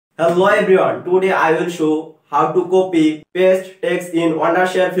Hello everyone, today I will show how to copy paste text in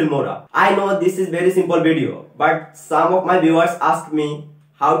WonderShare Filmora. I know this is very simple video, but some of my viewers ask me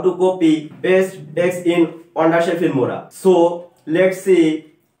how to copy paste text in WonderShare Filmora. So let's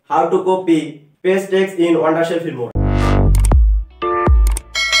see how to copy paste text in WonderShare Filmora.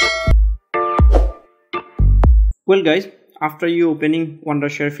 Well guys, after you opening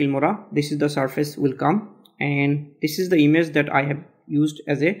WonderShare Filmora, this is the surface will come, and this is the image that I have used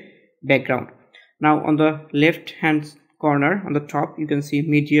as a background. Now on the left hand corner on the top you can see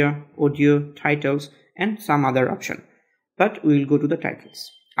media, audio, titles and some other option, but we will go to the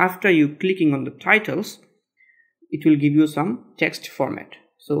titles. After you clicking on the titles, it will give you some text format.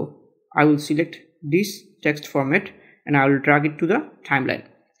 So I will select this text format and I will drag it to the timeline.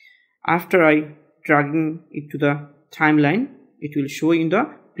 After I dragging it to the timeline, it will show in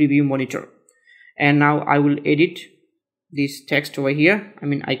the preview monitor, and now I will edit this text over here.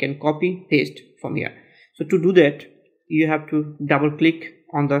 I can copy paste from here. So to do that, you have to double click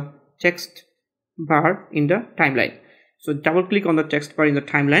on the text bar in the timeline. So double click on the text bar in the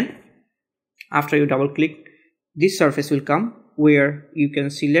timeline. After you double click, this surface will come where you can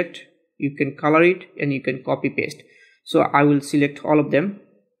select, you can color it and you can copy paste. So I will select all of them,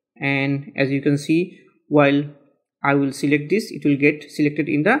 and as you can see, while I will select this, it will get selected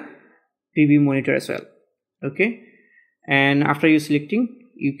in the preview monitor as well. Okay, and after you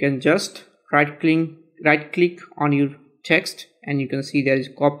selecting, you can just right click on your text and you can see there is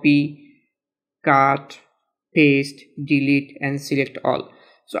copy, cut, paste, delete and select all.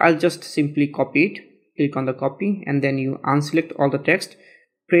 So I'll just simply copy it. Click on the copy and then you unselect all the text,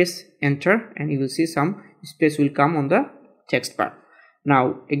 press enter, and you will see some space will come on the text bar.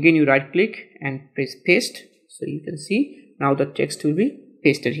 Now again you right click and press paste. So you can see now the text will be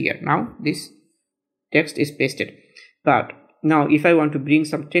pasted here. Now this text is pasted. But now if I want to bring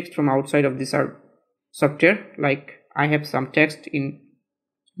some text from outside of this software, like I have some text in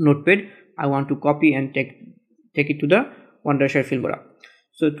Notepad, I want to copy and take it to the WonderShare Filmora.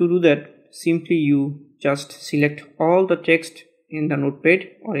 So to do that, simply you just select all the text in the Notepad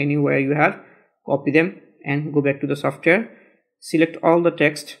or anywhere you have, copy them and go back to the software, select all the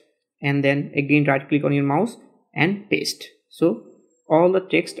text and then again right click on your mouse and paste. So all the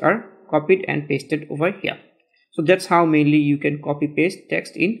text are copied and pasted over here. So that's how mainly you can copy paste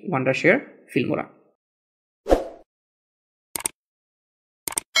text in WonderShare Filmora.